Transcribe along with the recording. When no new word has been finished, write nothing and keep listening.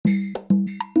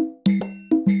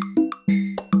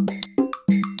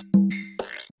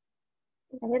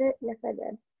Yes, I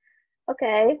did.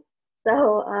 Okay.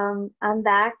 So, I'm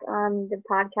back on the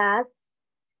podcast,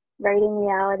 Writing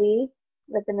Reality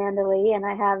with Amanda Lee, and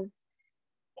I have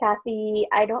Kathy.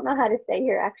 I don't know how to say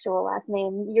your actual last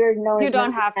name. You're known You as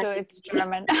don't Magic have to, Kathy. it's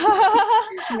German.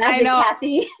 I Magic know.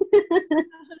 Kathy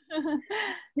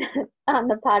on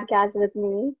the podcast with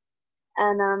me.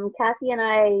 And Kathy and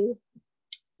I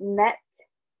met,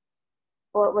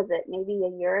 what was it, maybe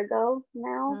a year ago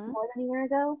now? Hmm. More than a year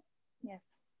ago? Yes.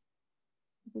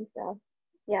 I think so.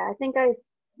 Yeah, I think I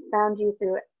found you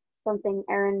through something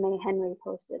Erin May Henry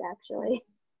posted actually.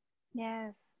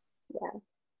 Yes. Yeah.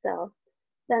 So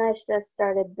then I just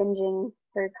started binging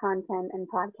her content and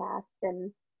podcast,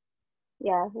 and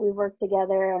yeah, we worked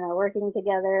together and are working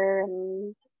together,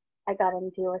 and I got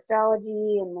into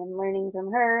astrology and then learning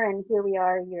from her, and here we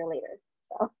are a year later.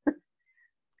 So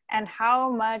And how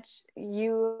much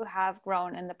you have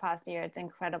grown in the past year. It's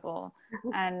incredible.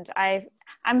 And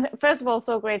I'm first of all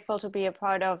so grateful to be a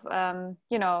part of,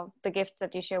 the gifts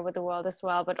that you share with the world as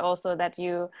well, but also that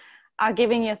you are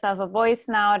giving yourself a voice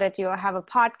now, that you have a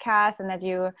podcast, and that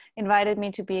you invited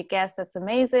me to be a guest. That's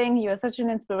amazing. You are such an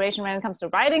inspiration when it comes to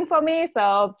writing for me.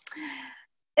 So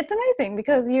it's amazing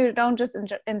because you don't just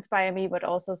inspire me, but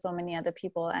also so many other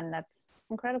people. And that's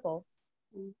incredible.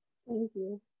 thank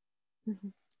you.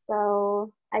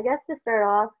 So I guess to start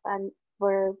off,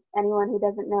 for anyone who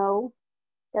doesn't know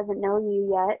you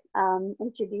yet,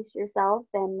 introduce yourself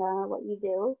and what you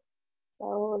do, so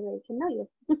they can know you.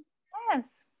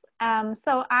 Yes.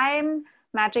 So I'm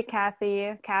Magic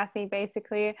Kathy, Kathy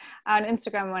basically on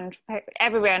Instagram and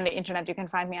everywhere on the internet. You can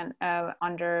find me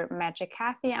under Magic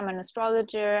Kathy. I'm an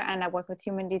astrologer and I work with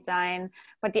human design.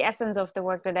 But the essence of the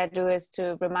work that I do is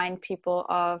to remind people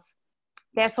of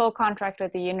their soul contract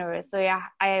with the universe. So yeah,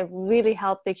 I really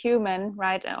help the human,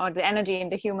 right, or the energy in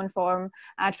the human form,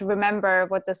 to remember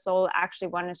what the soul actually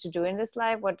wanted to do in this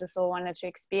life, what the soul wanted to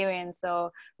experience,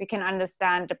 so we can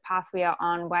understand the path we are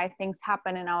on, why things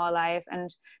happen in our life,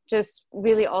 and just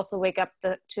really also wake up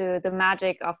to the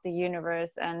magic of the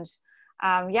universe, and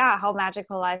how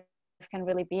magical life can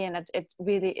really be, and it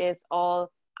really is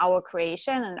all our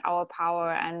creation and our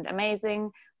power. And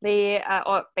amazing,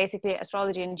 or basically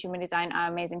astrology and human design are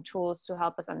amazing tools to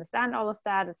help us understand all of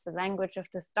that. It's the language of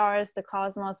the stars, the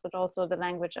cosmos, but also the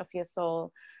language of your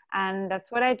soul. And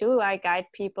that's what I do. I guide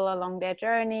people along their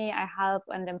journey. I help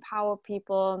and empower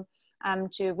people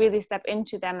to really step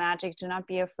into their magic, to not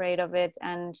be afraid of it.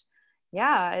 And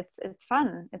yeah, it's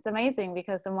fun. It's amazing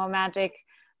because the more magic,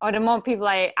 or the more people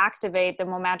I activate, the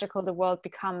more magical the world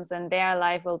becomes, and their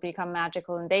life will become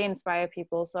magical, and they inspire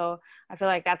people. So I feel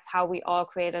like that's how we all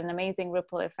create an amazing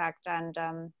ripple effect, and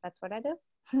that's what I do.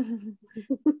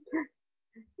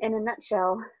 In a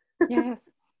nutshell. Yes.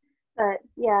 But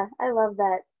yeah, I love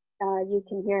that you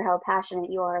can hear how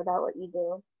passionate you are about what you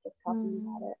do, just talking Mm.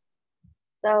 about it.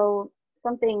 So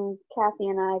something Kathy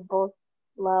and I both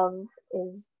love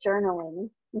is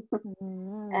journaling.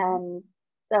 Mm. And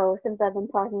so since I've been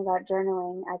talking about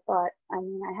journaling, I thought,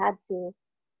 I had to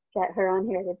get her on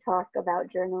here to talk about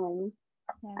journaling.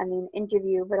 Yes.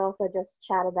 Interview, but also just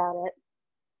chat about it.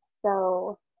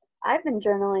 So I've been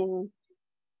journaling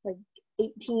like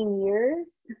 18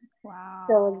 years.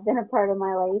 So it's Wow. been a part of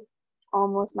my life,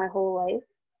 almost my whole life.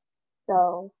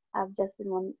 So I've just been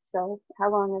one. So how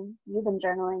long have you been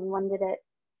journaling? When did it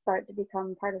start to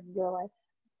become part of your life?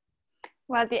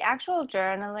 Well, the actual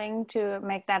journaling, to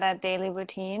make that a daily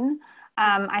routine,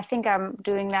 I think I'm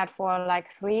doing that for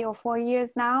like 3 or 4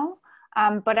 years now.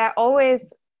 But I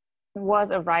always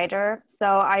was a writer.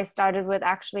 So I started with,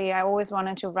 actually, I always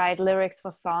wanted to write lyrics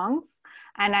for songs.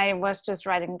 And I was just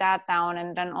writing that down,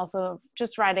 and then also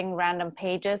just writing random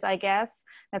pages, I guess.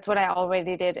 That's what I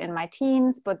already did in my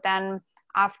teens. But then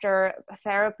after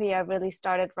therapy, I really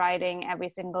started writing every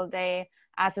single day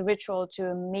as a ritual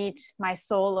to meet my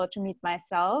soul or to meet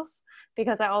myself,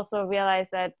 because I also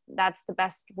realized that that's the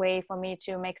best way for me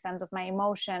to make sense of my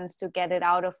emotions, to get it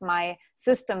out of my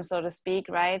system, so to speak,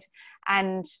 right?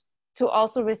 And to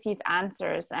also receive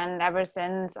answers. And ever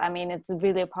since, it's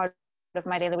really a part of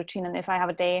my daily routine. And if I have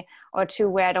a day or two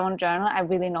where I don't journal, I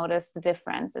really notice the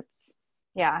difference. It's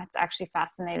actually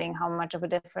fascinating how much of a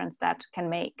difference that can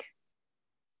make.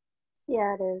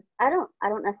 Yeah, it is. I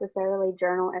don't necessarily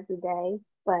journal every day,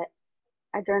 but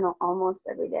I journal almost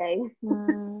every day.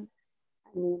 Mm.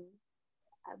 I mean,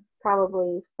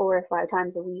 probably 4 or 5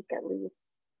 times a week at least.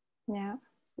 Yeah.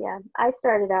 Yeah, I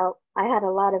started out, I had a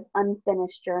lot of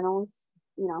unfinished journals.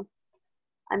 You know,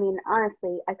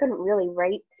 honestly, I couldn't really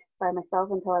write by myself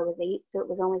until I was 8, so it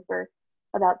was only for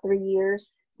about 3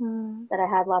 years Mm. that I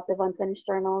had lots of unfinished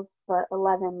journals. But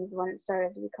 11 is when it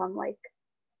started to become like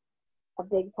a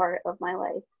big part of my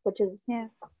life, which is, Yes.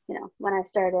 when I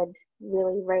started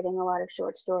really writing a lot of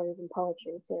short stories and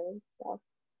poetry too. So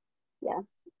yeah,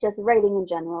 just writing in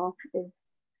general is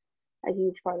a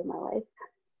huge part of my life.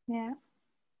 Yeah.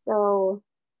 So,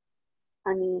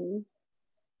 I mean,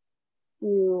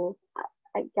 you,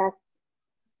 I guess,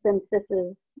 since this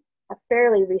is a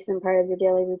fairly recent part of your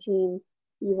daily routine,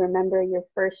 you remember your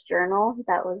first journal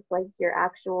that was like your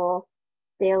actual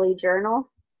daily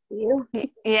journal? Do you?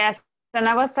 Yes. And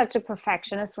I was such a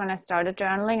perfectionist when I started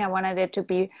journaling. I wanted it to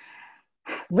be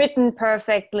written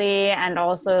perfectly and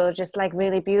also just like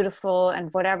really beautiful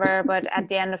and whatever. But at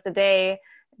the end of the day,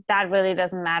 that really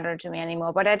doesn't matter to me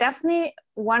anymore. But I definitely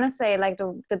want to say like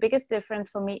the biggest difference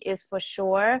for me is for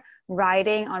sure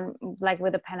writing on like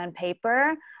with a pen and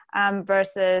paper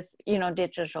versus,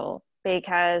 digital,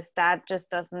 because that just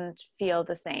doesn't feel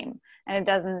the same and it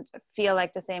doesn't feel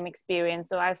like the same experience.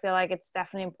 So I feel like it's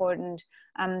definitely important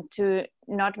to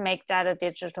not make that a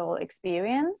digital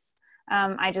experience.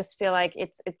 I just feel like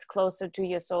it's closer to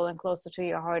your soul and closer to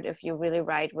your heart if you really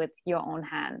write with your own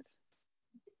hands.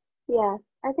 Yeah,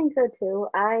 I think so too.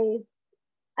 I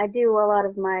do a lot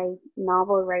of my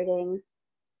novel writing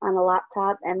on a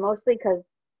laptop, and mostly because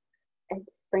it's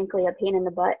frankly a pain in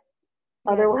the butt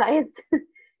Yes. otherwise to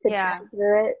Yeah.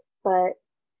 transfer it. But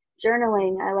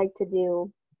journaling, I like to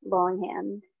do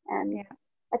longhand, and Yeah.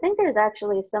 I think there's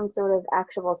actually some sort of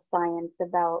actual science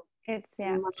about It's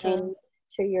true. mind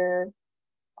to your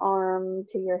arm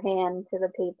to your hand to the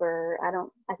paper.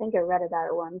 I think I read about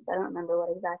it once. I don't remember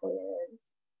what exactly it is.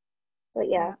 But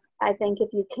yeah, Yeah. I think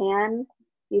if you can,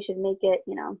 you should make it,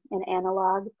 an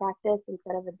analog practice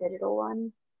instead of a digital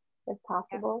one, if Yeah.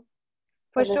 possible.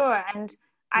 For Because it's sure. And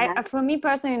nice. for me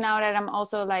personally, now that I'm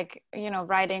also like,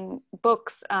 writing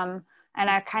books, and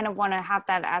I kind of want to have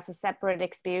that as a separate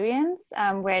experience,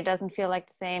 where it doesn't feel like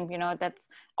the same, that's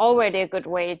already a good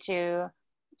way to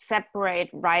separate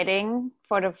writing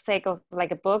for the sake of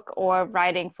like a book or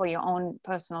writing for your own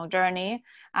personal journey,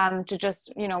 to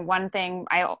just, one thing,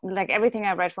 I like everything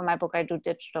I write for my book I do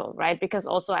digital, right? Because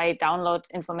also I download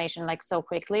information like so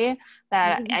quickly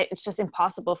that Mhm. it's just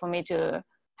impossible for me to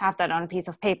have that on a piece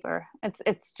of paper.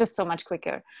 It's just so much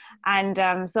quicker.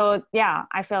 And so yeah,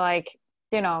 I feel like,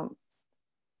 you know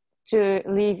to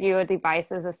leave your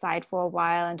devices aside for a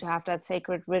while and to have that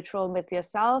sacred ritual with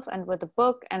yourself and with the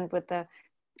book and with the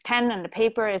pen and the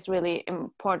paper is really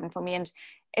important for me. And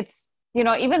it's,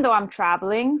 even though I'm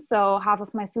traveling, so half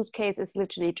of my suitcase is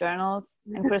literally journals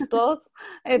and crystals,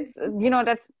 it's,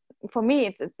 that's, for me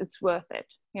it's worth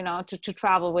it, to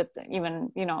travel with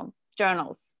even,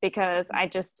 journals, because I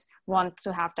just want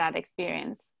to have that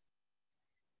experience.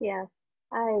 Yeah.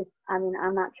 I mean,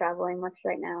 I'm not traveling much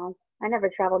right now. I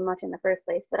never traveled much in the first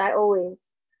place, but I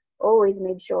always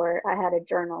made sure I had a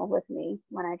journal with me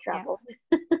when I Yeah. traveled.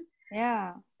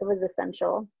 Yeah. It was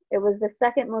essential. It was the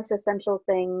second most essential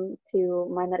thing to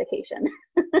my medication.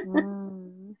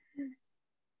 Mm.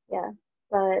 Yeah.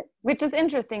 But Which is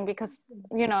interesting because,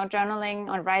 journaling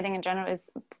or writing in general is,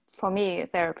 for me,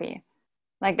 therapy.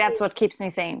 Like that's what keeps me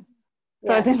sane.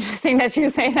 So yeah. it's interesting that you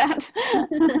say that.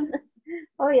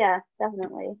 Oh yeah,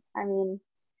 definitely. I mean,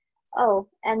 oh,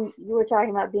 and you were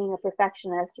talking about being a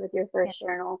perfectionist with your first Yes.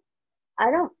 journal.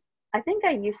 I don't, I think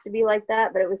I used to be like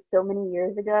that, but it was so many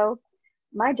years ago.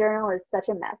 My journal is such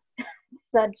a mess,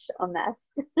 such a mess.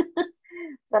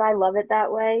 But I love it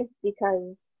that way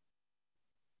because,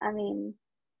 I mean,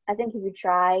 I think if you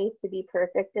try to be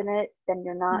perfect in it, then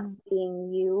you're not Mm.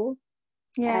 being you,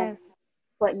 and Yes,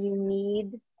 what you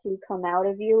need to come out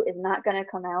of you is not going to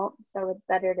come out. So it's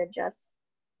better to just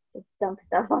dump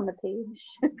stuff on the page.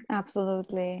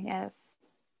 absolutely. Yes.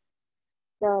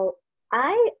 So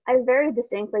I very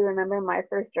distinctly remember my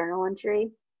first journal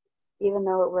entry, even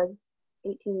though it was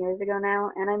 18 years ago now.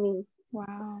 And I mean,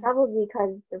 Wow. probably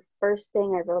because the first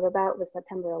thing I wrote about was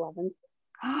September 11th.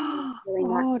 And it's really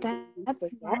not Oh, easy to that's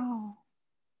forget. wow.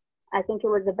 I think it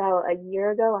was about a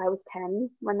year ago. I was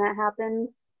 10 when that happened.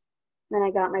 Then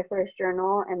I got my first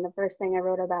journal, and the first thing I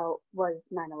wrote about was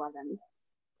 9/11.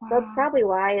 So that's Wow. probably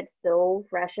why it's still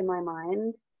fresh in my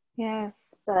mind.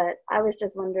 Yes. But I was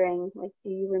just wondering, like,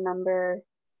 do you remember?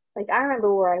 Like, I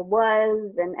remember where I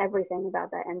was and everything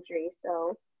about that entry.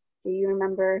 So, do you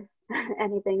remember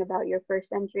anything about your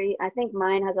first entry? I think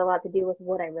mine has a lot to do with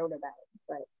what I wrote about.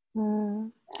 But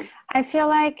Mm. yeah. I feel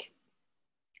like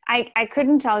I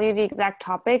couldn't tell you the exact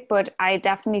topic, but I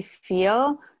definitely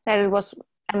feel that it was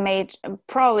a major,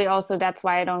 probably also that's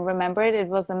why I don't remember it. It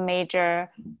was a major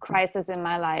crisis in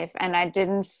my life, and I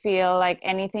didn't feel like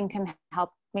anything can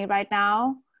help me right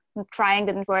now. trying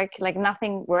didn't work, like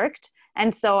nothing worked.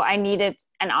 And so I needed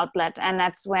an outlet. And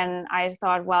that's when I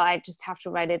thought, well, I just have to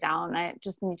write it down. I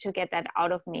just need to get that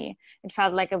out of me. It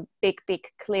felt like a big, big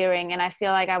clearing. And I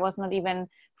feel like I was not even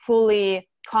fully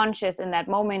conscious in that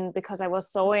moment, because I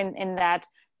was so in that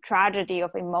tragedy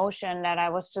of emotion that I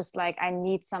was just like, I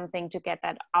need something to get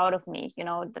that out of me, you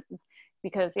know,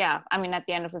 because yeah, I mean, at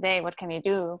the end of the day, what can you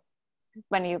do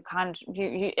when you can't,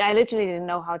 I literally didn't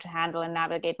know how to handle and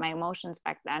navigate my emotions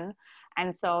back then.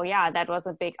 And so yeah, that was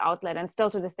a big outlet, and still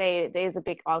to this day it is a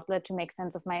big outlet to make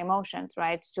sense of my emotions,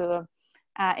 right? To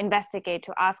investigate,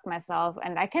 to ask myself.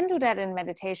 And I can do that in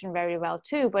meditation very well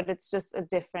too, but it's just a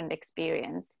different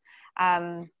experience.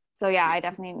 So yeah, I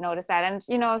definitely noticed that. And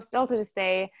you know, still to this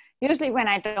day, usually when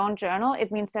I don't journal,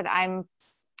 it means that I'm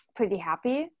pretty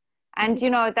happy. And you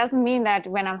know, it doesn't mean that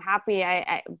when I'm happy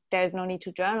there's no need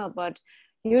to journal, but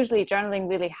usually journaling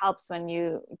really helps when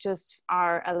you just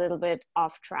are a little bit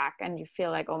off track and you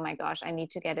feel like, oh my gosh, I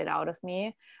need to get it out of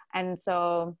me. And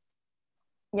so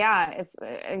yeah, if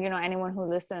you know, anyone who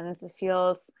listens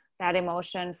feels that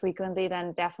emotion frequently,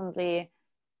 then definitely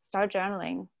start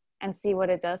journaling and see what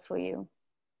it does for you.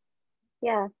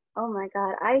 Yeah. Oh my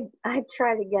God. I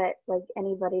try to get like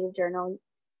anybody to journal.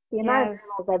 The amount of Yes.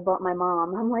 journals I bought my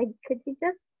mom, I'm like, could you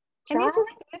just Can you try? just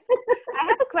do it? I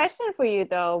have a question for you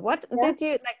though. What Yeah. did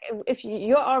you like, if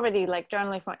you're already like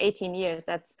journaling for 18 years,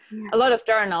 that's Yeah. a lot of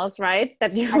journals, right?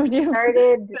 That you I you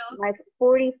started filled. my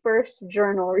 41st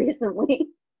journal recently.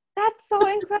 That's so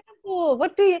incredible.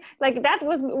 What do you like, that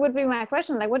was would be my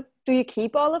question. Like, what do you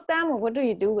keep all of them, or what do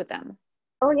you do with them?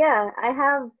 Oh yeah, I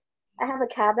have a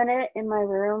cabinet in my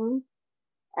room,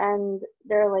 and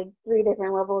there are like three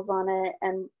different levels on it,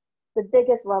 and the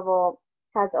biggest level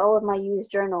has all of my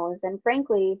used journals. And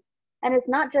frankly, and it's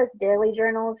not just daily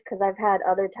journals, because I've had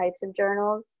other types of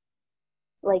journals,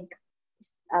 like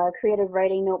creative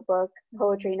writing notebooks,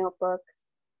 poetry notebooks.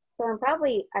 So I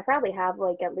probably have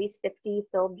like at least 50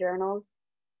 filled journals.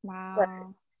 But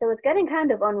Wow. so it's getting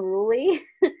kind of unruly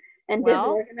and Well,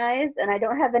 disorganized, and I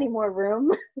don't have any more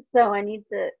room. So I need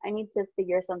to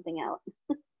figure something out.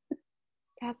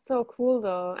 that's so cool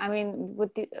though. I mean,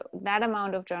 with that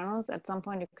amount of journals, at some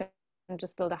point you can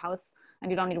just build a house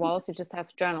and you don't need walls, you just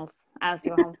have journals as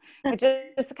your home, which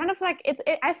is kind of like,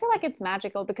 I feel like it's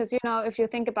magical, because, you know, if you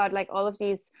think about like all of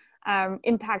these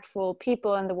impactful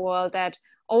people in the world that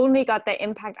only got their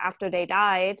impact after they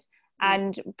died, Yeah.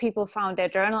 and people found their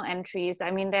journal entries.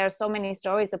 I mean, there are so many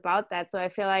stories about that. So I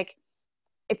feel like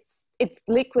it's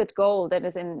liquid gold that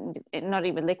is in, not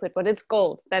even liquid, but it's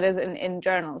gold that is in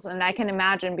journals. And I can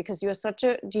imagine, because you're such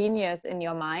a genius in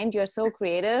your mind, you're so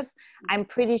creative, I'm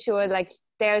pretty sure like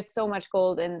there's so much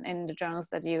gold in the journals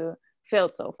that you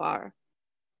filled so far.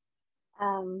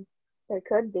 Um, there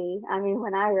could be. I mean,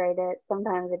 when I write it,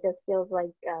 sometimes it just feels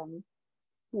like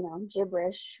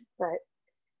gibberish. But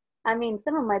I mean,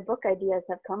 some of my book ideas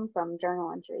have come from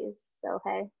journal entries. So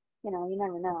hey, you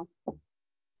never know.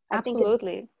 I think it's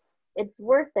Absolutely. it's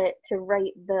worth it to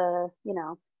write the,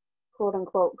 quote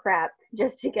unquote crap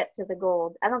just to get to the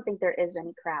gold. I don't think there is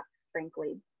any crap,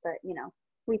 frankly, but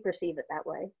we perceive it that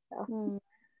way. So Hmm.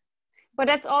 But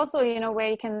that's also, you know, where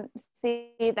you can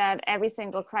see that every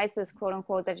single crisis, quote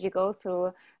unquote, that you go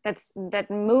through, that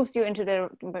moves you into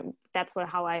that's what,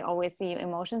 how I always see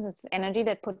emotions. It's energy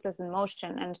that puts us in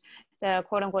motion. And the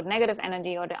quote unquote negative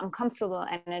energy, or the uncomfortable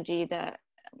energy, the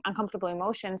uncomfortable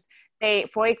emotions, they,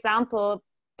 for example,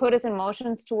 put us in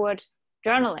motions toward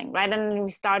journaling, right? And then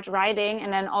we start writing,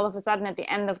 and then all of a sudden at the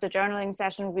end of the journaling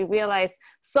session we realize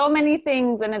so many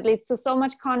things, and it leads to so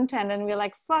much content, and we're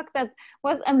like, fuck, that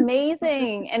was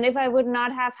amazing. And if I would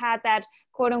not have had that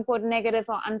quote unquote negative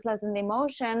or unpleasant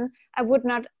emotion, I would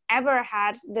not ever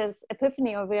had this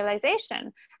epiphany or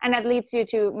realization. And that leads you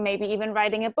to maybe even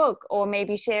writing a book, or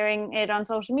maybe sharing it on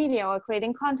social media, or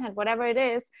creating content, whatever it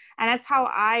is. And that's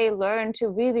how I learned to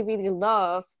really, really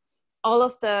love all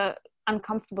of the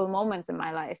uncomfortable moments in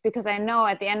my life, because I know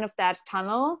at the end of that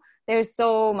tunnel there's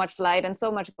so much light and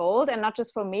so much gold, and not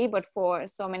just for me but for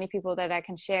so many people that I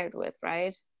can share it with,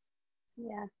 right?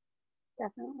 yeah,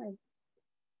 definitely.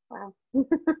 Wow.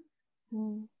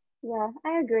 Mm. Yeah,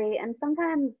 I agree. And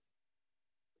sometimes,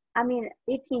 I mean,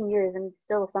 18 years, and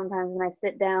still sometimes when I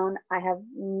sit down, I have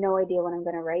no idea what I'm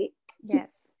going to write.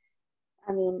 Yes.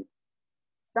 I mean,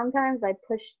 sometimes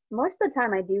most of the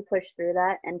time I do push through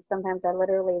that, and sometimes I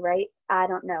literally write, I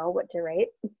don't know what to write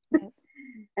Yes.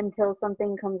 until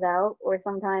something comes out, or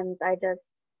sometimes I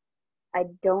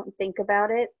don't think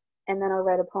about it, and then I'll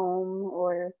write a poem.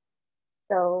 Or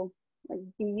so, like,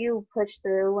 do you push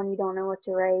through when you don't know what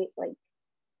to write? Like,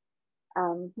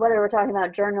 whether we're talking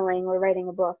about journaling or writing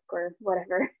a book or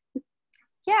whatever.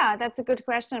 Yeah, that's a good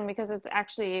question, because it's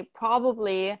actually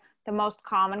probably the most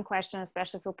common question,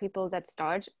 especially for people that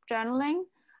start journaling.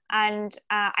 And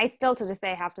I still to this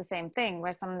day have the same thing,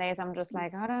 where some days I'm just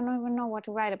like, I don't even know what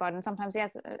to write about. And sometimes,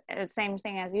 yes, same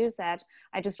thing as you said,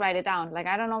 I just write it down. Like,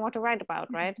 I don't know what to write about,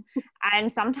 right? And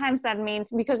sometimes that means,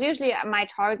 because usually my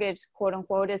target, quote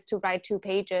unquote, is to write 2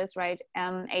 pages, right?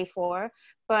 A4.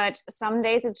 But some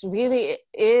days it really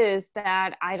is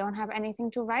that I don't have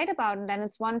anything to write about, and then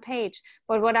it's 1 page.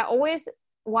 But what I always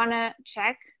want to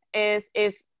check is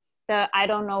if the I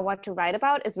don't know what to write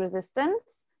about is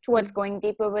resistance towards going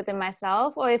deeper within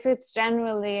myself, or if it's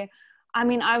generally, I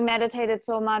mean, I meditated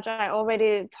so much, I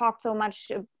already talked so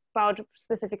much about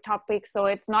specific topics, so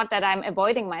it's not that I'm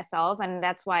avoiding myself, and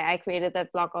that's why I created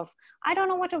that blog of I don't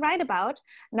know what to write about.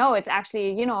 No, it's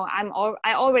actually, you know,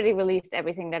 I already released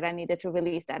everything that I needed to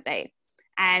release that day.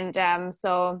 And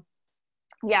so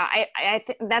yeah, I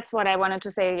think that's what I wanted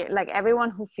to say. Like, everyone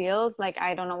who feels like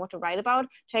I don't know what to write about,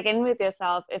 check in with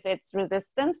yourself if it's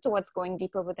resistance towards going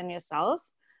deeper within yourself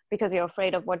because you're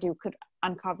afraid of what you could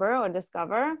uncover or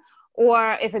discover,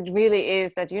 or if it really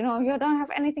is that, you know, you don't have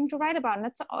anything to write about. And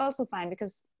that's also fine,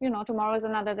 because, you know, tomorrow is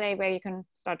another day where you can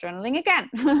start journaling again.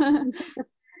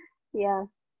 Yeah.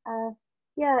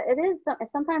 Yeah, it is.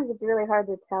 Sometimes it's really hard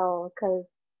to tell, because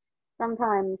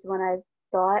sometimes when I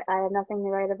thought I had nothing to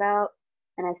write about,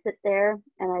 and I sit there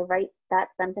and I write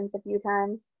that sentence a few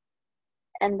times,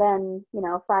 and then,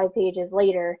 5 pages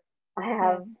later, I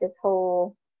have Yes. this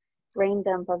whole brain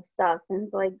dump of stuff, and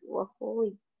it's like, well,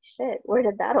 holy shit, where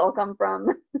did that all come from?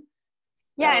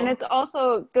 Yeah, and So, it's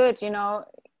also good, you know,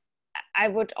 I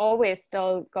would always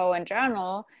still go and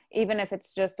journal, even if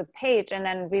it's just a page, and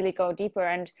then really go deeper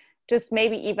and just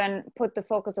maybe even put the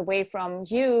focus away from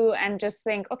you and just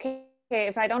think, okay,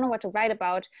 if I don't know what to write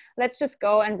about, let's just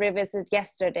go and revisit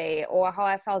yesterday, or how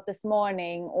I felt this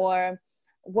morning, or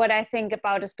what I think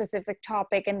about a specific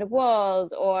topic in the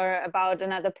world, or about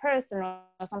another person,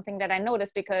 or something that I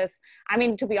noticed. Because, I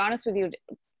mean, to be honest with you,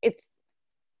 it's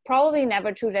probably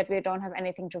never true that we don't have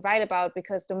anything to write about,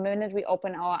 because the minute we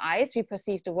open our eyes, we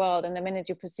perceive the world. And the minute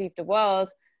you perceive the world,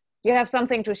 you have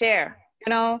something to share.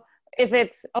 You know, if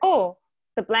it's, oh,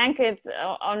 the blankets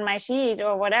on my sheet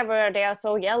or whatever, they are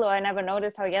so yellow, I never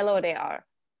noticed how yellow they are.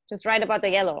 Just write about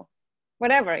the yellow.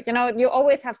 Whatever, you know, you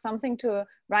always have something to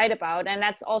write about. And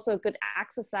that's also a good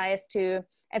exercise to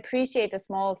appreciate the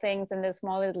small things and the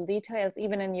small little details,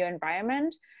 even in your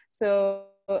environment. So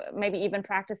maybe even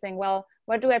practicing, well,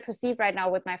 what do I perceive right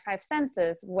now with my 5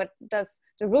 senses? What does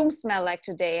the room smell like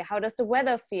today? How does the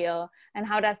weather feel? And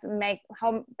how does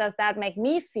that make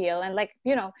me feel? And, like,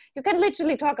 you know, you can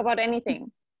literally talk about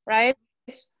anything, right?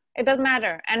 It doesn't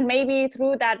matter. And maybe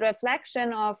through that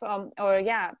reflection of or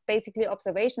yeah, basically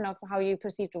observation of how you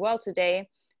perceive the world today,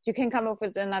 you can come up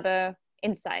with another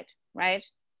insight, right?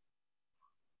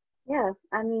 yeah,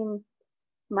 I mean,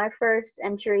 my first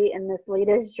entry in this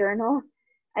latest journal,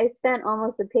 I spent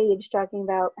almost a page talking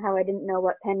about how I didn't know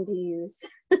what pen to use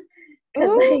because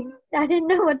I, Ooh. I didn't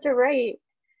know what to write.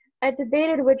 I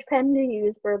debated which pen to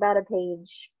use for about a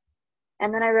page.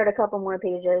 And then I wrote a couple more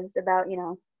pages about,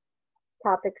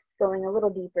 topics going a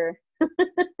little deeper.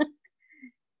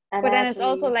 And But I then it's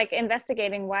also actually, like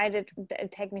investigating, why did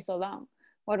it take me so long?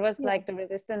 What was yeah, like the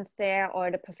resistance there,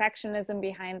 or the perfectionism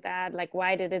behind that? Like,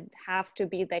 why did it have to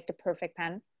be like the perfect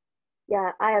pen?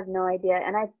 yeah, I have no idea.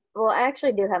 And I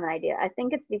actually do have an idea. I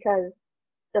think it's because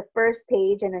the first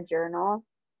page in a journal,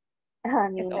 I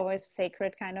It's mean, always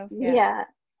sacred, kind of. Yeah. yeah,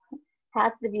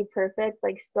 has to be perfect.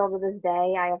 Like, still to this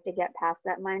day, I have to get past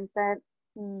that mindset.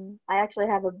 Mm. I actually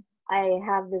I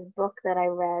have this book that I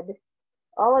read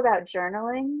all about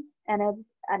journaling, and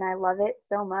I love it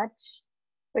so much,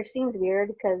 which seems weird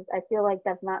because I feel like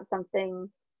that's not something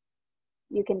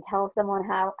you can tell someone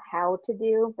how to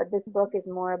do, but this book is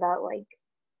more about like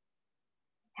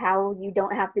how you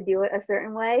don't have to do it a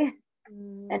certain way.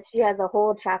 Mm. And she has a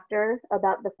whole chapter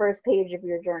about the first page of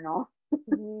your journal.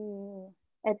 Ooh.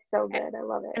 It's so good. I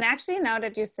love it. And actually, now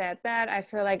that you said that, I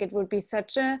feel like it would be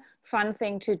such a fun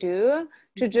thing to do,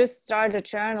 to just start a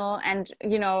journal. And,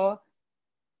 you know,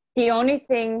 the only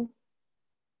thing,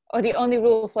 or the only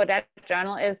rule for that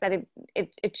journal, is that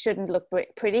it shouldn't look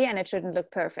pretty, and it shouldn't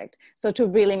look perfect. So to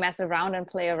really mess around and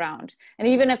play around. And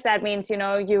even if that means, you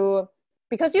know,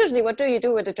 because usually what do you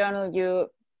do with a journal? You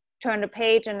turn the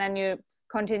page and then you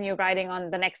continue writing on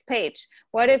the next page?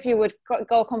 What if you would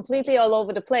go completely all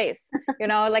over the place, you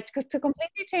know, like to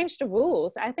completely change the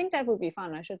rules? I think that would be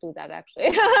fun. I should do that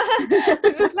actually.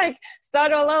 To just like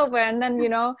start all over, and then, you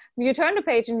know, you turn the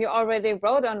page and you already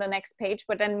wrote on the next page,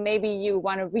 but then maybe you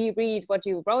want to reread what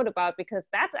you wrote about, because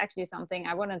that's actually something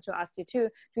I wanted to ask you too.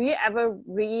 Do you ever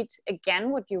read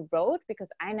again what you wrote? Because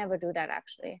I never do that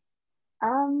actually.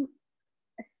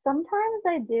 Sometimes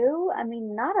I do. I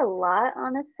mean, not a lot,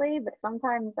 honestly, but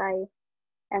sometimes I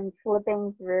am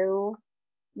flipping through,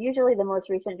 usually the most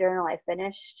recent journal I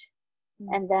finished,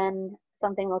 and then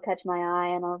something will catch my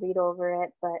eye and I'll read over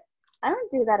it. But I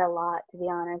don't do that a lot, to be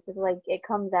honest. It's like it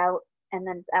comes out and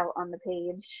then it's out on the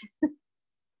page.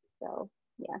 So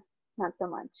yeah, not so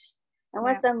much.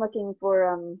 Unless I'm looking for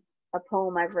a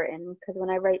poem I've written, because when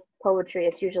I write poetry,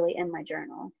 it's usually in my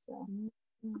journal. So.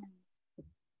 Yeah.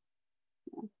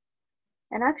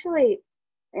 And actually,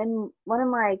 in one of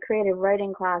my creative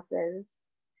writing classes,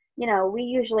 you know, we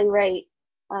usually write,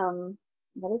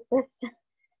 what is this?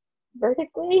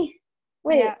 Vertically?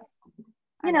 Wait, Yeah,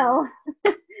 you know,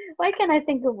 why can't I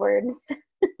think of words?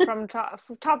 From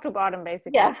top to bottom,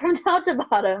 basically. Yeah, from top to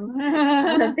bottom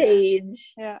on a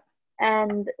page. Yeah.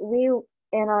 And we,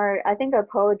 in our, I think our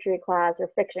poetry class or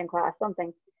fiction class,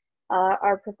 something,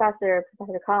 our professor,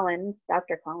 Professor Collins,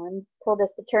 Dr. Collins, told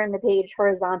us to turn the page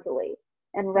horizontally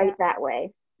and write that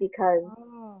way, because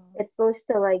it's supposed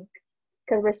to, like,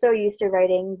 because we're so used to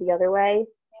writing the other way,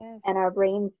 and our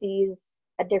brain sees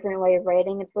a different way of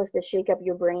writing. It's supposed to shake up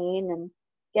your brain and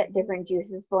get different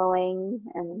juices flowing,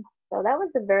 and so that was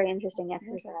a very interesting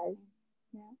exercise.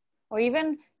 Yeah. Or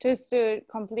even just to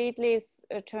completely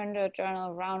turn the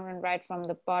journal around and write from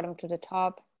the bottom to the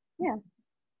top. Yeah.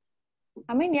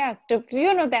 I mean, yeah,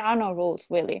 you know, there are no rules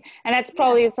really. And that's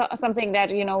probably something that,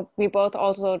 you know, we both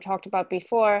also talked about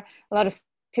before. A lot of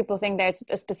people think there's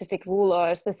a specific rule or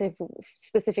a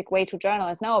specific way to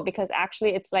journal. No, because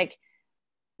actually it's like,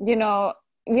 you know,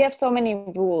 we have so many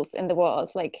rules in the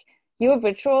world, like your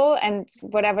ritual and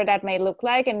whatever that may look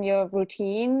like, and your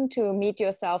routine to meet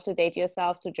yourself, to date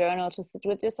yourself, to journal, to sit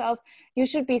with yourself, you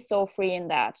should be so free in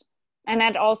that. And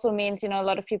that also means, you know, a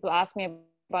lot of people ask me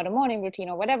about a morning routine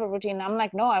or whatever routine. I'm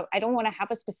like, no, I don't want to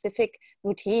have a specific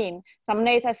routine. Some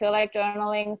days I feel like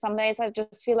journaling, some days I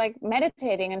just feel like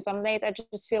meditating, and some days I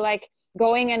just feel like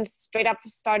going and straight up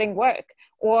starting work,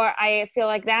 or I feel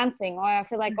like dancing, or I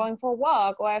feel like going for a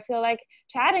walk, or I feel like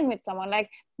chatting with someone. Like,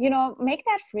 you know, make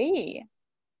that free.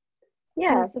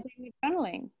 Yeah. And it's the same with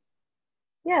journaling.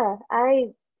 Yeah,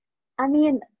 I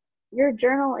mean, your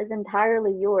journal is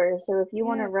entirely yours. So if you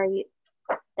want to write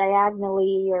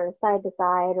diagonally or side to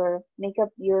side or make up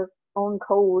your own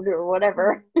code or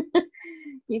whatever,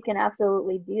 you can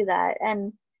absolutely do that.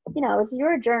 And, you know, it's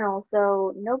your journal,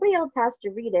 so nobody else has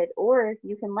to read it, or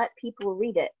you can let people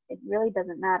read it. It really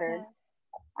doesn't matter. Yes.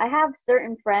 I have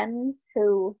certain friends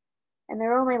who, and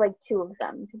there are only like 2 of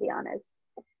them, to be honest,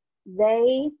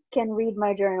 they can read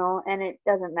my journal and it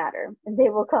doesn't matter. They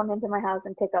will come into my house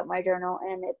and pick up my journal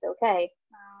and it's okay.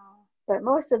 Wow. But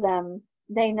most of them,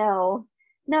 they know,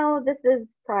 no, this is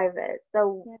private.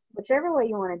 So whichever way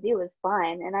you want to do is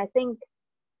fine. And I think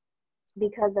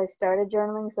because I started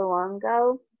journaling so long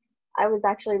ago, I was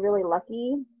actually really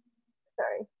lucky.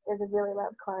 Sorry, there's a really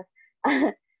loud car.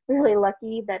 Really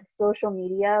lucky that social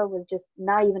media was just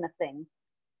not even a thing.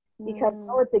 Because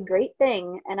it's a great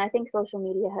thing, and I think social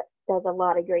media does a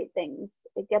lot of great things.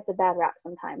 It gets a bad rap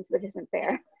sometimes, which isn't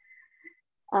fair.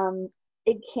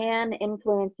 It can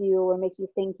influence you or make you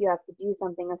think you have to do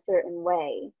something a certain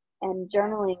way. And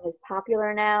journaling is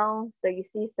popular now, so you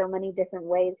see so many different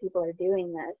ways people are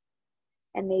doing this.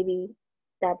 And maybe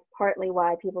that's partly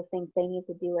why people think they need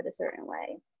to do it a certain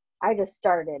way. I just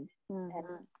started, and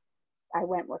I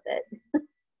went with it.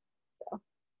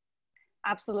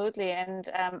 Absolutely. And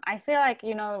I feel like,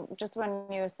 you know, just when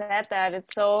you said that,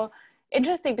 it's so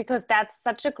interesting, because that's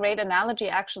such a great analogy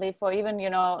actually for even, you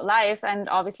know, life. And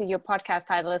obviously your podcast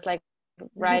title is like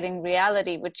Writing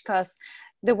Reality, which, because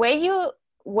the way you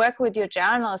work with your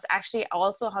journal is actually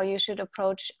also how you should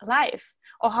approach life,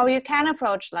 or how you can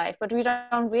approach life, but we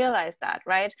don't realize that,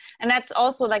 right? And that's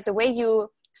also like the way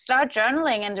you start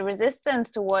journaling, and the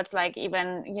resistance towards like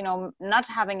even, you know, not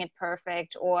having it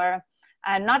perfect, or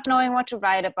not knowing what to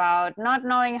write about, not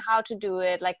knowing how to do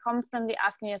it, like constantly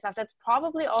asking yourself. That's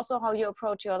probably also how you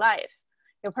approach your life,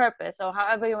 your purpose, or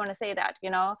however you want to say that,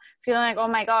 you know, feeling like, oh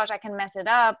my gosh, I can mess it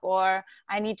up, or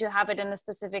I need to have it in a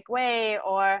specific way,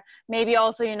 or maybe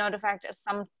also, you know, the fact that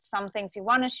some things you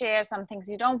want to share, some things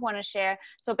you don't want to share.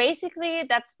 So basically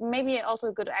that's maybe also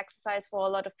a good exercise for a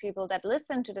lot of people that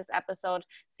listen to this episode.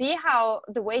 See how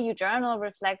the way you journal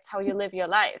reflects how you live your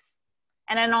life.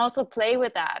 and then also play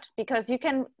with that, because you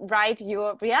can write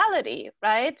your reality,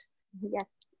 right? Yeah.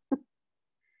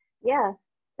 Yeah,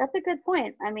 that's a good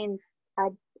point. I mean, I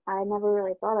never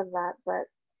really thought of that, but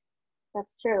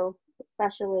that's true.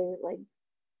 Especially like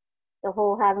the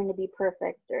whole having to be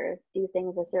perfect or do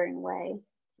things a certain way.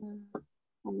 Mm.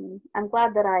 I mean, I'm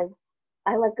glad that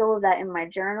I let go of that in my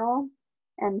journal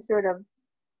and sort of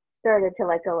started to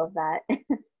let go of that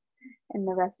in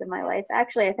the rest of my life. Yes,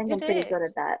 Actually, I think you I'm pretty did. good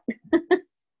at that.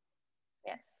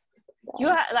 Yes. So,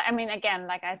 I mean, again,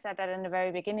 like I said that in the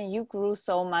very beginning, you grew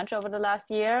so much over the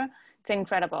last year. It's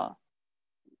incredible.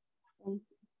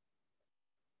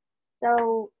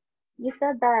 so you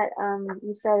said that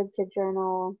you started to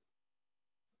journal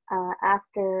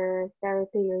after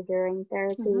therapy or during Mm-hmm.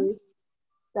 therapy.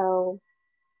 So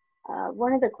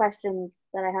one of the questions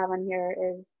that I have on here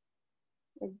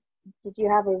is, did you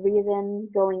have a reason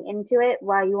going into it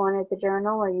why you wanted to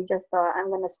journal, or you just thought, I'm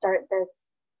going to start this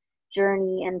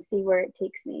journey and see where it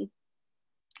takes me?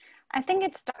 I think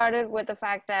it started with the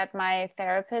fact that my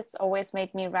therapist always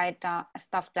made me write down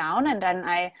stuff down. And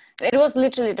then it was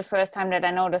literally the first time that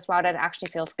I noticed, wow, that actually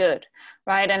feels good.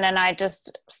 Right. And then I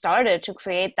just started to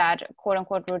create that quote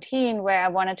unquote routine where I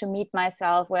wanted to meet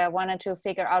myself, where I wanted to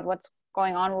figure out what's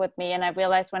going on with me. And I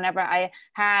realized whenever I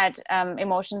had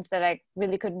emotions that I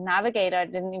really couldn't navigate, I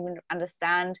didn't even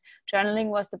understand, journaling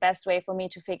was the best way for me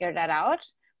to figure that out.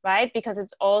 Right. Because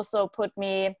it's also put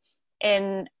me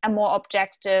in a more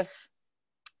objective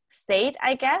state,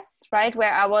 I guess, right?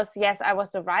 Where I was, yes, I was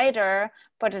the writer,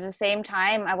 but at the same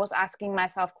time, I was asking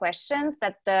myself questions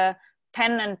that the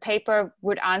pen and paper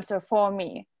would answer for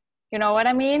me. You know what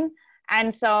I mean?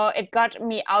 And so it got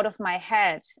me out of my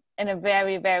head in a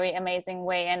very, very amazing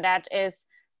way. And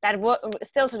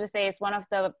still to this day is one of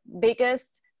the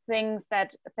biggest things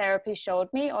that therapy showed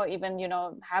me, or even,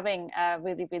 having a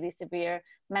really, really severe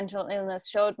mental illness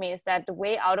showed me, is that the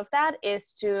way out of that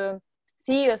is to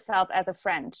see yourself as a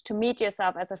friend, to meet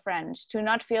yourself as a friend, to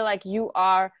not feel like you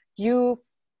are you,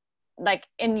 like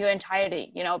in your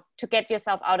entirety, to get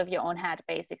yourself out of your own head,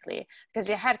 basically, because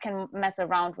your head can mess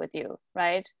around with you,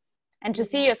 right? And to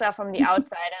see yourself from the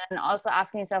outside, and also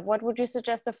asking yourself, what would you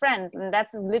suggest a friend? And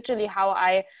that's literally how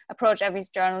I approach every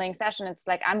journaling session. It's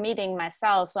like I'm meeting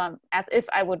myself, so I'm as if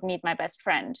I would meet my best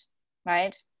friend,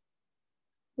 right?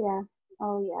 Yeah.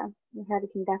 Oh, yeah. Your head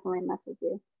can definitely mess with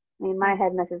you. I mean, my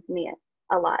head messes with me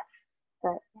a lot.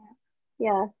 But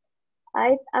yeah,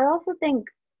 I also think,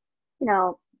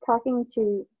 talking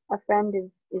to a friend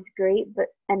is great,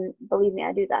 and believe me,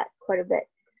 I do that quite a bit.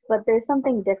 But there's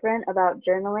something different about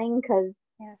journaling because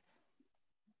Yes.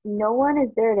 no one is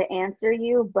there to answer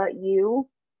you but you.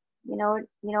 You know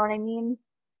what I mean?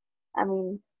 I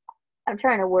mean, I'm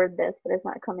trying to word this, but it's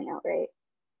not coming out right.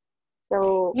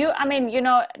 So I mean,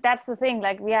 that's the thing.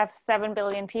 Like, we have 7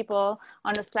 billion people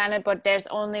on this planet, but there's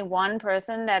only one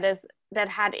person that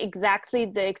had exactly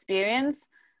the experience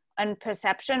and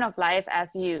perception of life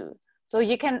as you. So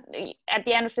you can, at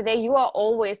the end of the day, you are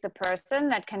always the person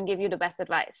that can give you the best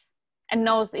advice and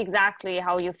knows exactly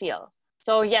how you feel.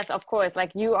 So yes, of course,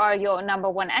 like, you are your number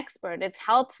one expert. It's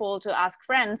helpful to ask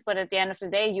friends, but at the end of the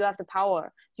day, you have the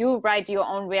power. You write your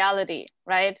own reality,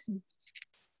 right?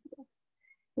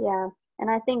 yeah, and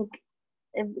I think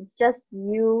if it's just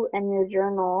you and your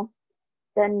journal,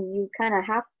 then you kind of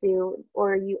have to,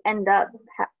 or you end up,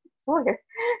 sorry,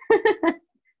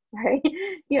 sorry,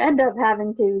 you end up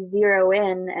having to zero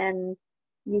in and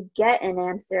you get an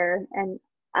answer. And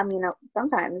I mean,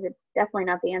 sometimes it's definitely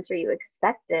not the answer you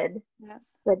expected,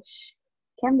 Yes. which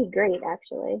can be great,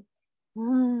 actually.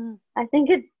 Mm. I think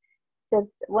it's just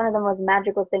one of the most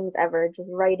magical things ever, just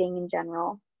writing in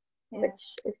general, which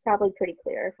Yes. is probably pretty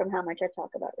clear from how much I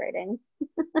talk about writing.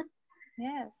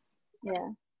 Yes. Yeah.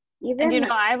 And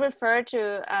Even, I refer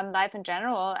to life in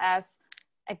general as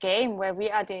a game where we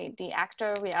are the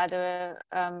actor, we are the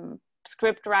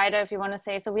script writer, if you want to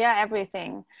say. So we are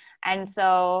everything. And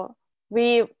so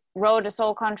we wrote a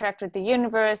soul contract with the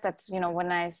universe. That's,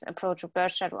 when I approach a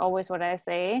birth chart, always what I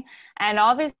say. And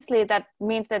obviously that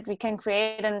means that we can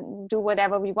create and do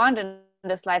whatever we want in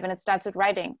this life. And it starts with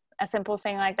writing, a simple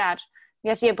thing like that. We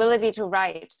have the ability to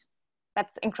write.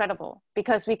 That's incredible,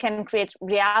 because we can create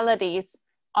realities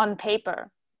on paper,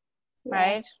 yeah.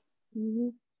 right? hmm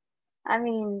I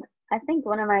mean, I think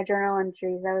one of my journal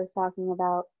entries I was talking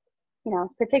about,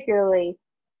 particularly,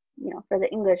 for the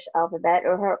English alphabet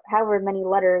or however many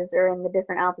letters are in the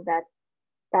different alphabets,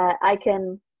 that I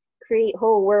can create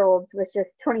whole worlds with just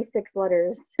 26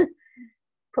 letters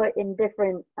put in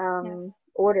different Yes.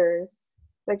 orders,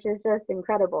 which is just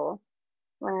incredible.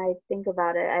 When I think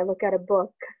about it, I look at a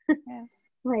book Yes.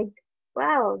 like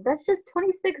Wow, that's just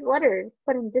 26 letters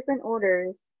put in different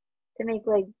orders to make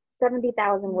like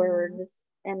 70,000 Mm. words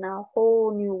in a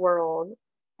whole new world.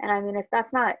 And I mean, if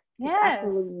that's not just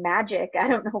absolutely Yes, magic, I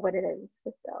don't know what it is.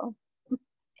 So,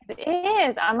 it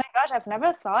is. Oh my gosh, I've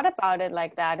never thought about it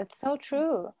like that. It's so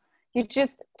true. You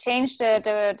just change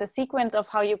the sequence of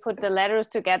how you put the letters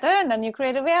together and then you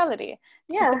create a reality.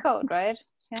 It's just a yeah. code, right?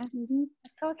 Yeah, Hmm.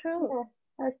 it's so true. Yeah.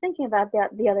 I was thinking about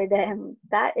that the other day, and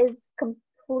that is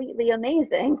completely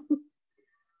amazing.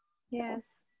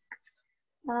 Yes.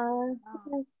 Wow.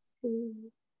 Let's see.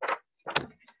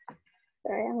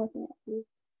 Sorry, I'm looking at you.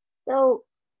 So,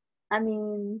 I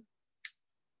mean,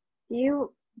 do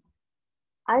you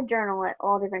I journal at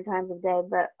all different times of day,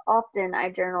 but often I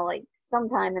journal like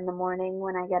sometime in the morning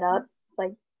when I get up.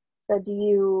 Like, so do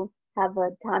you have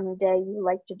a time of day you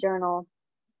like to journal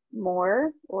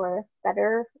more or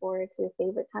better, or it's your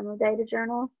favorite time of day to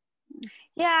journal?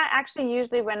 Yeah, actually,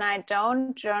 usually when I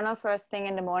don't journal first thing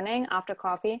in the morning after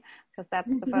coffee, because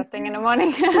that's the first thing in the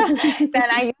morning, then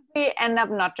I usually end up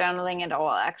not journaling at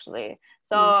all, actually. Hmm,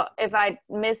 So if I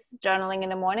miss journaling in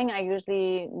the morning, I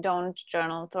usually don't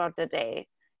journal throughout the day.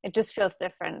 It just feels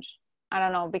different. I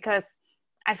don't know, because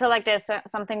I feel like there's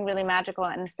something really magical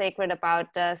and sacred about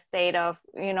the state of,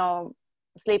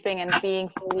 sleeping and being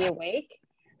fully awake.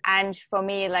 And for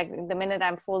me, like the minute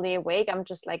I'm fully awake, I'm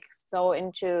just like so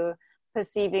into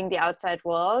perceiving the outside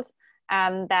world,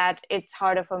 that it's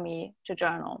harder for me to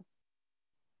journal.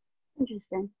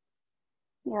 interesting.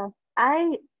 Yeah,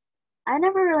 I I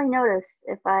never really noticed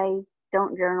if I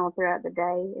don't journal throughout the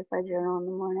day, if I journal in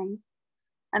the morning.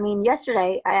 I mean,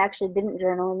 yesterday I actually didn't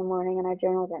journal in the morning and I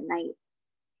journaled at night.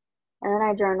 And then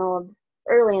I journaled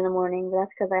early in the morning, but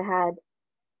that's because I had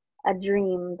a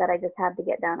dream that I just had to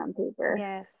get down on paper.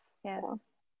 Yes, So, yes.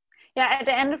 Yeah, at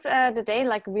the end of the day,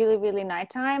 like really, really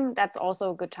nighttime, that's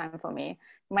also a good time for me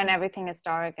when everything is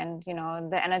dark and,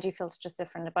 the energy feels just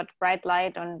different. But bright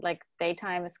light on like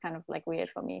daytime is kind of like weird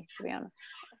for me, to be honest.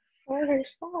 Carter,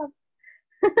 stop.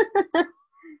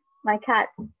 My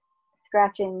cat's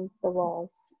scratching the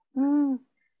walls. Mm.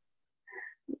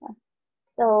 Yeah.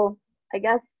 So I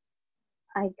guess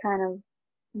I kind of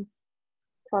was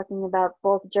talking about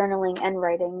both journaling and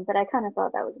writing, but I kind of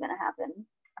thought that was going to happen.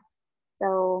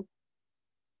 So,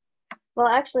 well,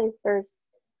 actually, first,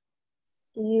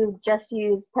 do you just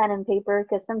use pen and paper?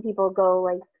 Because some people go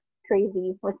like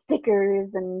crazy with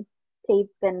stickers and tape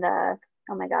and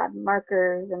oh my God,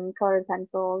 markers and colored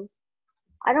pencils.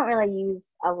 I don't really use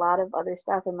a lot of other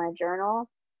stuff in my journal.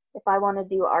 If I want to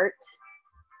do art,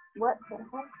 what the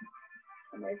heck?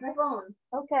 And there's my phone.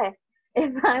 Okay.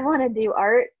 If I want to do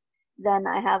art, then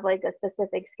I have like a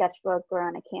specific sketchbook or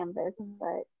on a canvas,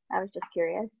 but I was just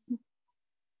curious.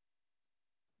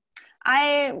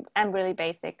 I am really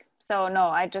basic. So no,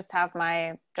 I just have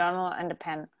my journal and a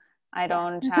pen. I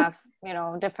don't Yeah. have,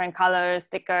 different colors,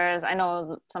 stickers. I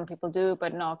know some people do,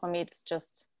 but no, for me it's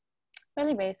just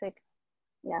really basic.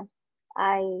 Yeah.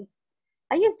 I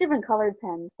I use different colored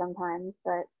pens sometimes,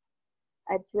 but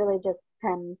it's really just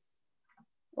pens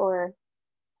or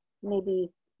maybe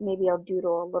I'll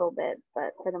doodle a little bit,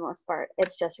 but for the most part,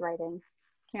 it's just writing.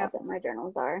 Yeah. That's what my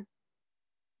journals are.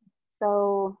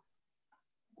 So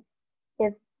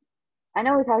if I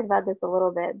know we talked about this a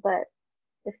little bit, but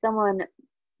if someone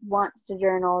wants to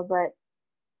journal but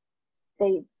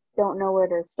they don't know where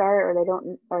to start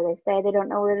or they say they don't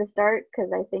know where to start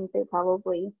because I think they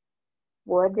probably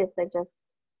would if they just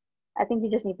I think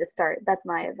you just need to start. That's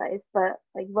my advice. But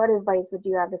like what advice would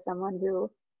you have to someone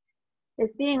who is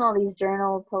seeing all these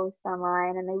journal posts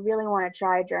online and they really want to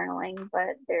try journaling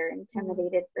but they're Mm.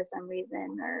 intimidated for some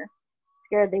reason or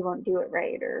scared they won't do it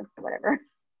right or whatever?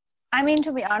 I mean,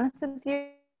 to be honest with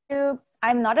you,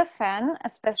 I'm not a fan,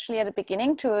 especially at the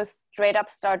beginning, to straight up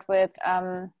start with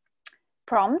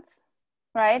prompts,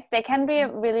 right? They can be a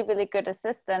really, really good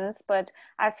assistance, but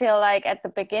I feel like at the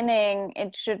beginning,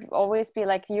 it should always be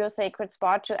like your sacred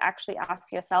spot to actually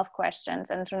ask yourself questions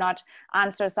and to not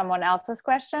answer someone else's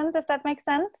questions, if that makes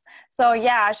sense. So,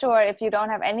 yeah, sure, if you don't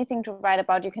have anything to write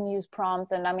about, you can use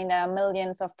prompts. And I mean, there are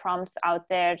millions of prompts out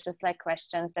there, just like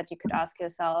questions that you could ask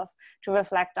yourself to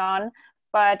reflect on.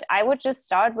 But I would just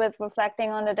start with reflecting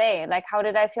on the day. Like, how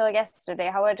did I feel yesterday?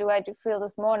 How do I feel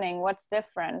this morning? What's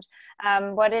different?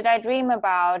 What did I dream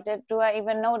about? Do I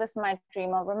even notice my dream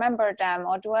or remember them,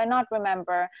 or do I not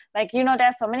remember? Like,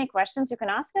 there's so many questions you can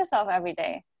ask yourself every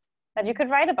day that you could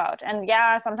write about. And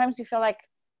yeah, sometimes you feel like,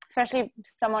 especially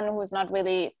someone who's not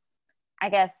really, I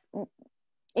guess,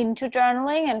 into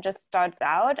journaling and just starts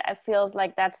out, it feels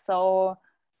like that's so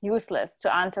useless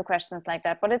to answer questions like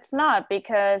that. But it's not,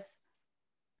 because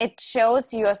it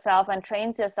shows yourself and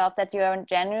trains yourself that you are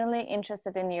genuinely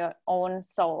interested in your own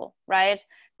soul, right?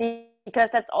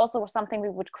 Because that's also something we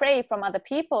would crave from other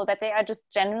people, that they are just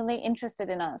genuinely interested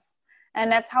in us.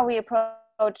 And that's how we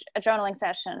approach a journaling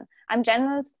session. I'm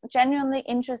genuinely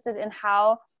interested in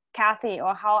how Kathy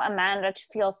or how Amanda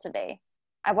feels today.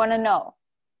 I want to know.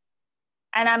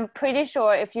 And I'm pretty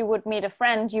sure if you would meet a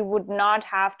friend, you would not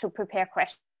have to prepare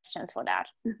questions for that.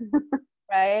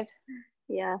 Right?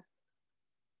 Yeah.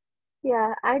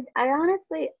 Yeah, I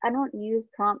honestly, I don't use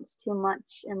prompts too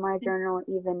much in my journal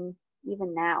even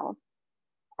now.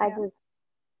 I Yeah. just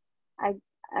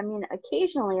I mean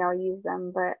occasionally I'll use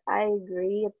them, but I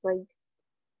agree it's like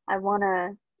I want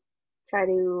to try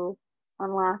to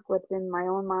unlock what's in my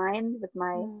own mind with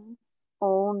my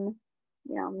own,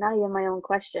 not even my own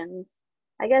questions.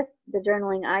 I guess the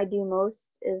journaling I do most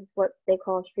is what they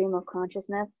call stream of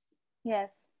consciousness.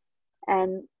 Yes.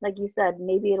 And like you said,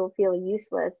 maybe it'll feel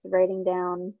useless writing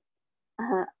down,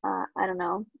 I don't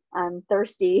know, I'm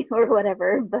thirsty or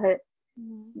whatever, but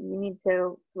you need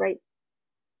to write,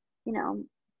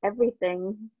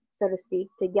 everything, so to speak,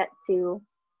 to get to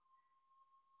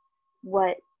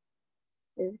what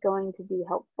is going to be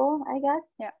helpful, I guess.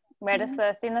 Yeah. Where the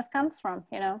thirstiness comes from,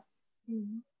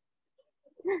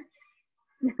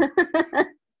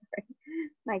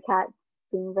 My cat's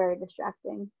being very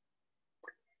distracting.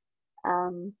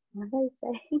 What was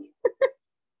I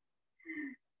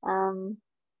saying?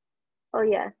 Oh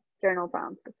yeah, journal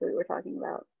prompts. That's what we were talking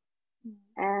about.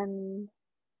 And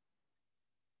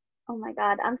oh my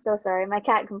God, I'm so sorry. My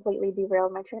cat completely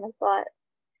derailed my train of thought.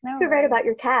 No You could write about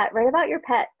your cat. Write about your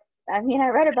pets. I mean, I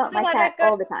write about my cat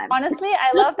all the time. Honestly,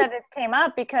 I love that it came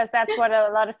up, because that's what a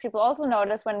lot of people also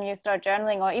notice when you start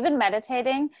journaling or even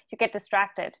meditating. You get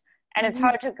distracted, and it's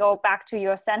hard to go back to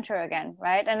your center again,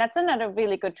 right? And that's another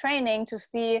really good training to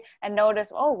see and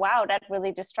notice, oh wow, that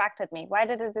really distracted me. Why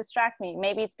did it distract me?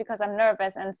 Maybe it's because I'm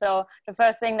nervous, and so the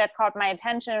first thing that caught my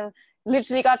attention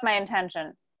literally got my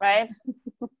attention, right?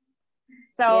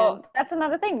 So that's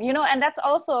another thing, and that's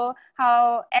also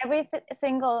how every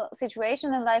single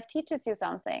situation in life teaches you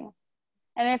something.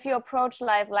 And if you approach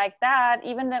life like that,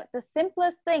 even the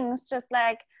simplest things, just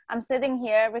like I'm sitting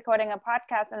here recording a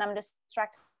podcast and I'm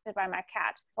distracted by my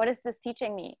cat. What is this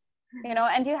teaching me?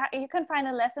 And you can find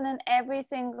a lesson in every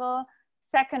single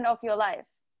second of your life.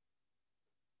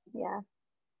 Yeah.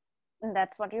 And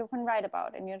that's what you can write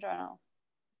about in your journal.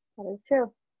 That is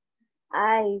true.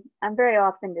 I'm very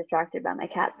often distracted by my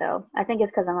cat, though. I think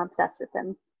it's because I'm obsessed with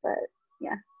him. But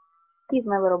yeah, he's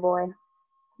my little boy.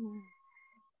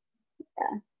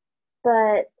 Yeah.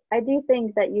 But I do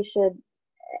think that you should,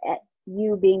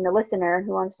 you being the listener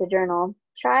who wants to journal,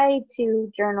 try to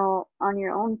journal on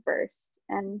your own first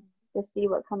and just see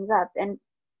what comes up. And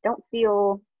don't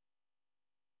feel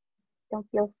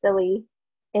silly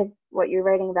if what you're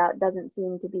writing about doesn't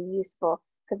seem to be useful.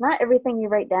 Because not everything you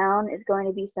write down is going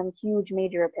to be some huge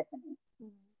major epiphany.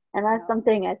 And that's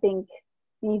something I think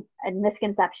a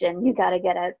misconception you got to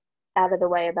get out of the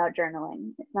way about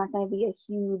journaling. It's not going to be a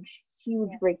huge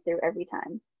breakthrough every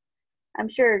time. I'm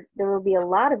sure there will be a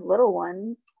lot of little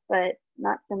ones, but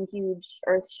not some huge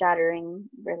earth-shattering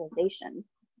realization,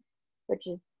 which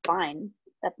is fine.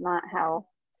 That's not how.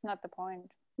 It's not the point.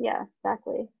 Yeah,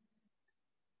 exactly.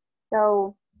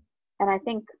 So, and I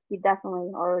think you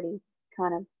definitely already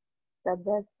kind of said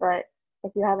this, but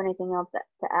if you have anything else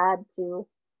to add to,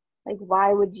 like,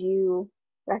 why would you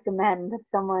recommend that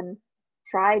someone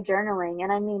try journaling?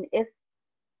 And I mean, if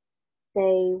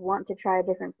they want to try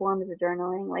different forms of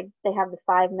journaling, like they have the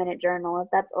 5-minute journal, if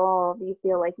that's all you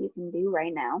feel like you can do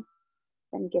right now,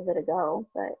 then give it a go.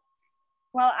 But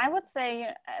well, I would say,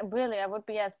 really, I would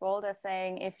be as bold as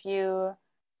saying, if you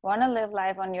want to live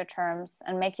life on your terms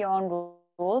and make your own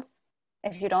rules,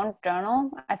 if you don't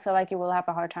journal, I feel like you will have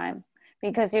a hard time,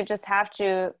 because you just have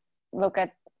to look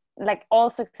at, like, all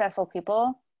successful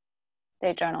people,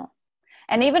 they journal.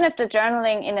 And even if the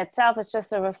journaling in itself is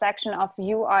just a reflection of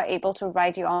you are able to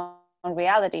write your own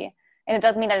reality, and it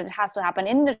doesn't mean that it has to happen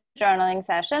in the journaling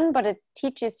session, but it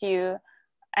teaches you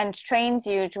and trains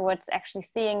you towards actually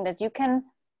seeing that you can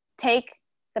take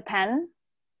the pen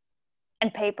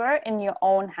and paper in your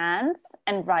own hands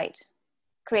and write,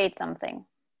 create something,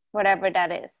 whatever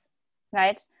that is,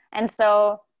 right? And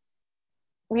so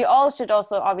we all should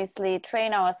also obviously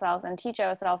train ourselves and teach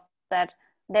ourselves that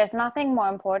there's nothing more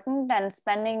important than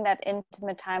spending that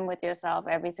intimate time with yourself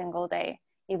every single day,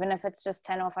 even if it's just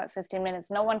 10 or 15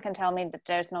 minutes. No one can tell me that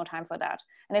there's no time for that.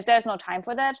 And if there's no time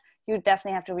for that, you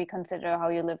definitely have to reconsider how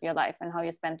you live your life and how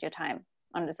you spend your time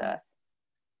on this earth.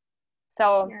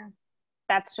 So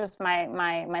that's just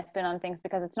my spin on things,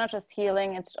 because it's not just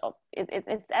healing,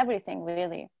 it's everything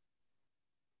really.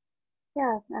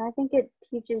 Yeah, and I think it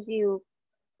teaches you,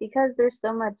 because there's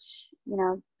so much,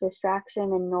 distraction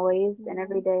and noise in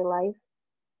everyday life,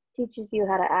 teaches you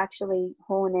how to actually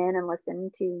hone in and listen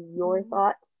to your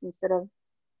thoughts instead of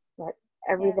what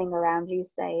everything around you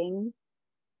saying,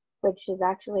 which is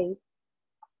actually,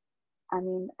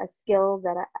 a skill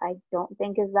that I don't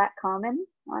think is that common,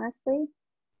 honestly.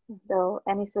 So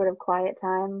any sort of quiet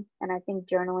time, and I think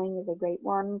journaling is a great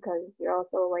one, because you're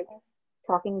also like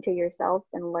talking to yourself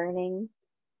and learning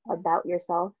about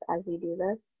yourself as you do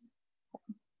this.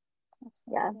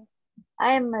 Yeah,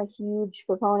 I am a huge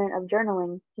proponent of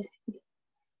journaling. Just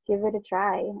give it a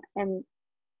try. And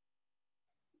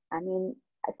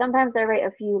sometimes I write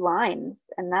a few lines,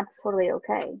 and that's totally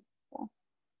okay. So.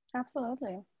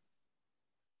 Absolutely.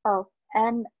 Oh,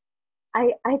 and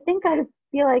I think I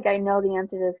feel like I know the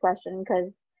answer to this question,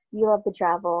 because you love to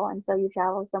travel, and so you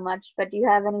travel so much. But do you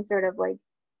have any sort of like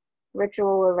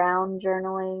ritual around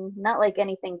journaling? Not like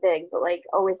anything big, but like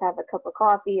always have a cup of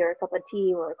coffee or a cup of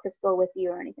tea or a crystal with you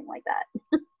or anything like that?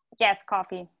 Yes,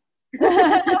 coffee.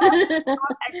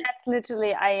 That's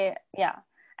literally, yeah.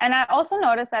 And I also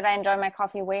noticed that I enjoy my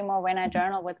coffee way more when I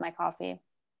journal with my coffee.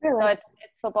 Really? So it's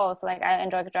for both. Like I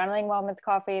enjoy journaling more with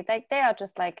coffee. Like they are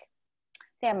just like,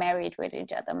 they are married with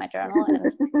each other, my journal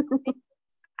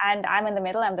and I'm in the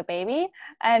middle, I'm the baby.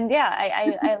 And yeah,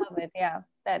 I love it. Yeah.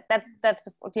 That's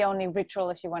the only ritual,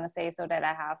 if you want to say so, that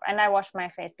I have. And I wash my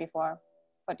face before.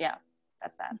 But yeah,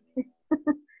 that's that.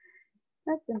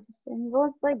 That's interesting.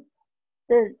 Well, it's like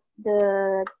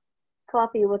the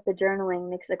coffee with the journaling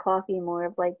makes the coffee more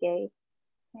of like a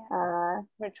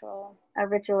ritual, a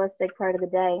ritualistic part of the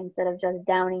day, instead of just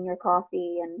downing your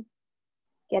coffee and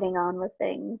getting on with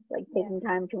things, like taking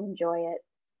time to enjoy it.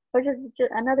 Which is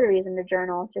just another reason to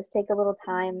journal. Just take a little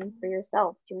time for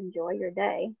yourself to enjoy your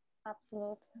day.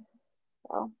 Absolutely.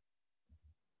 So,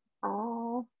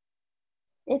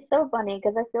 it's so funny,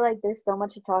 because I feel like there's so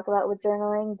much to talk about with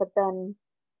journaling, but then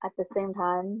at the same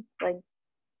time, like,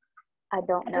 I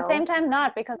don't know. At the same time,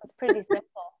 not, because it's pretty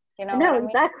simple. You know No, what I mean?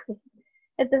 exactly.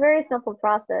 It's a very simple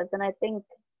process, and I think,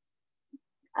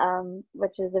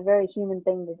 which is a very human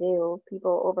thing to do,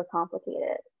 people overcomplicate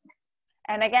it.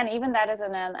 And again, even that is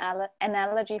an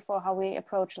analogy for how we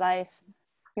approach life.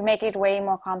 We make it way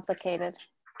more complicated.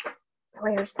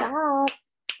 Swear stop.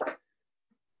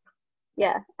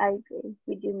 Yeah, I agree.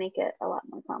 We do make it a lot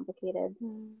more complicated,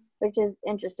 which is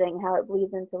interesting how it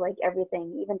bleeds into like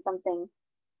everything, even something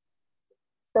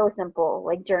so simple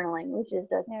like journaling, which is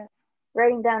just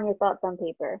writing down your thoughts on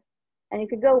paper. And you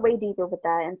could go way deeper with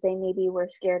that and say maybe we're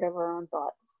scared of our own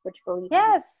thoughts, which believe me,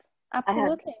 absolutely. I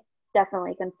have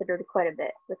definitely considered quite a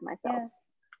bit with myself. Yes.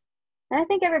 And I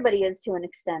think everybody is to an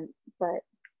extent, but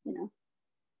you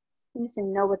need to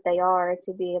know what they are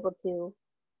to be able to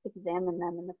examine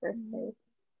them in the first place.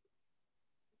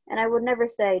 And I would never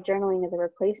say journaling is a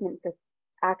replacement for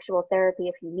actual therapy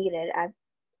if you need it.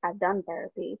 I've done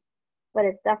therapy, but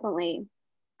it's definitely,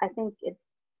 I think it's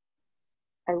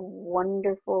a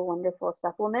wonderful, wonderful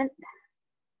supplement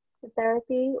to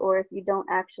therapy. Or if you don't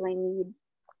actually need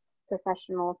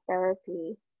professional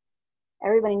therapy,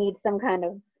 everybody needs some kind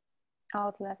of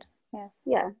outlet. Yes.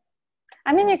 Yeah.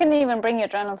 I mean, you can even bring your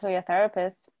journal to your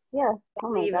therapist. Yeah. Oh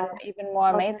my God. Even more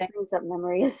amazing. That brings up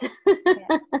memories.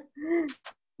 Yes.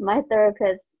 My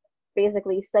therapist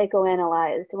basically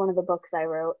psychoanalyzed one of the books I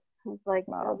wrote. I was like,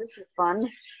 oh, this is fun.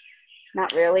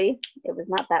 Not really. It was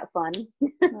not that fun.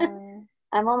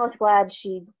 I'm almost glad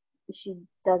she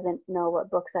doesn't know what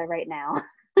books I write now.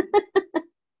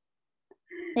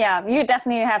 Yeah, you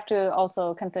definitely have to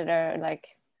also consider like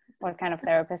what kind of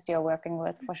therapist you're working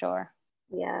with, for sure.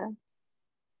 Yeah.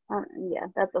 Yeah,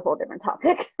 that's a whole different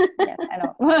topic. Yes, I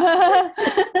know.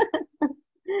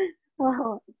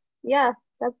 Well, yeah,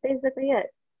 that's basically it.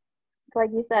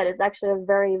 Like you said, it's actually a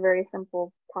very, very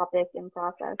simple topic and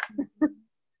process.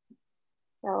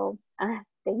 So,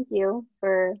 thank you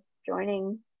for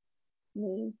joining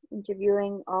me,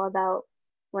 interviewing all about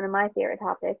one of my favorite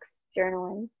topics,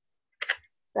 journaling.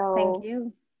 So, thank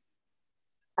you.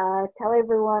 Tell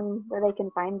everyone where they can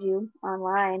find you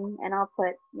online, and I'll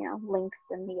put links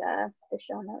in the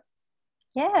show notes.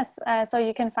 Yes, so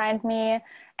you can find me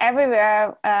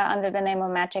everywhere under the name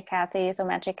of Magic Kathy. So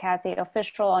Magic Kathy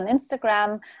Official on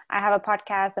Instagram. I have a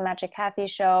podcast, The Magic Kathy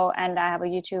Show, and I have a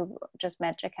YouTube, just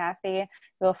Magic Kathy.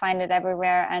 You'll find it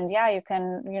everywhere. And yeah, you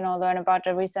can, learn about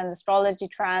the recent astrology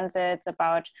transits,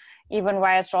 about even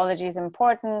why astrology is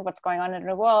important, what's going on in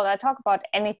the world. I talk about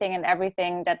anything and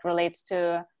everything that relates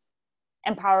to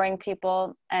empowering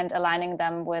people and aligning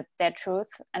them with their truth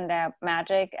and their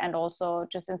magic, and also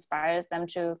just inspires them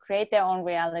to create their own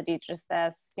reality, just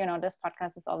as, you know, this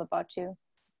podcast is all about too.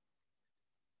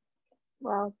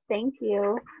 Well, thank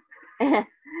you.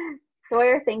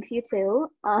 Sawyer thanks you too.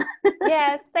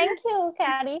 Yes, thank you,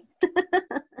 Caddy.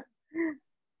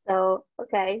 So,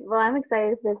 okay. Well, I'm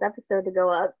excited for this episode to go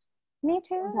up. Me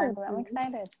too. I'm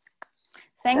excited.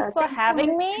 Thanks for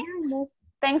having me.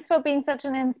 Thanks for being such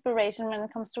an inspiration when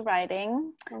it comes to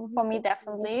writing. For me,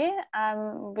 definitely.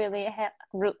 I'm really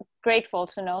grateful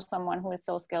to know someone who is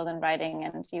so skilled in writing,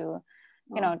 and you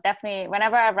know, definitely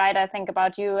whenever I write, I think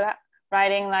about you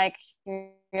writing like,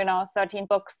 you know, 13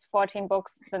 books, 14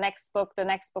 books, the next book, the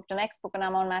next book, the next book, and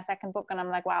I'm on my second book and I'm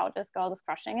like, wow, this girl is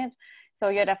crushing it. So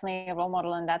you're definitely a role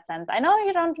model in that sense. I know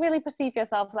you don't really perceive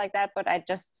yourself like that, but I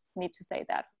just need to say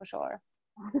that for sure.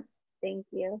 Thank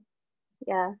you.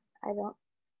 Yeah, I don't,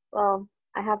 well,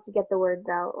 I have to get the words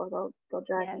out or they'll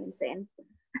drive me insane.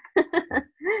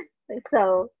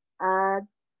 So, I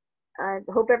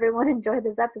hope everyone enjoyed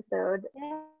this episode.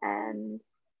 And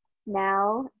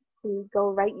now to go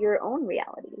write your own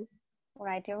realities.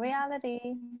 Write your reality.